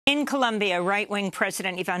In Colombia, right-wing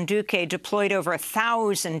President Iván Duque deployed over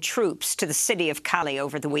 1,000 troops to the city of Cali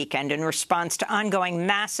over the weekend in response to ongoing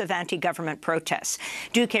massive anti-government protests.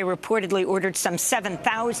 Duque reportedly ordered some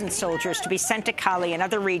 7,000 soldiers to be sent to Cali and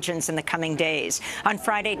other regions in the coming days. On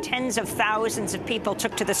Friday, tens of thousands of people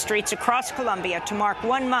took to the streets across Colombia to mark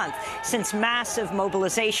 1 month since massive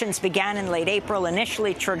mobilizations began in late April,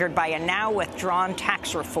 initially triggered by a now-withdrawn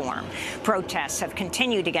tax reform. Protests have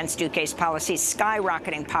continued against Duque's policies,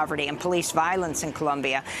 skyrocketing poverty and police violence in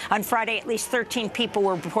Colombia. On Friday, at least 13 people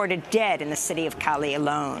were reported dead in the city of Cali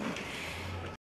alone.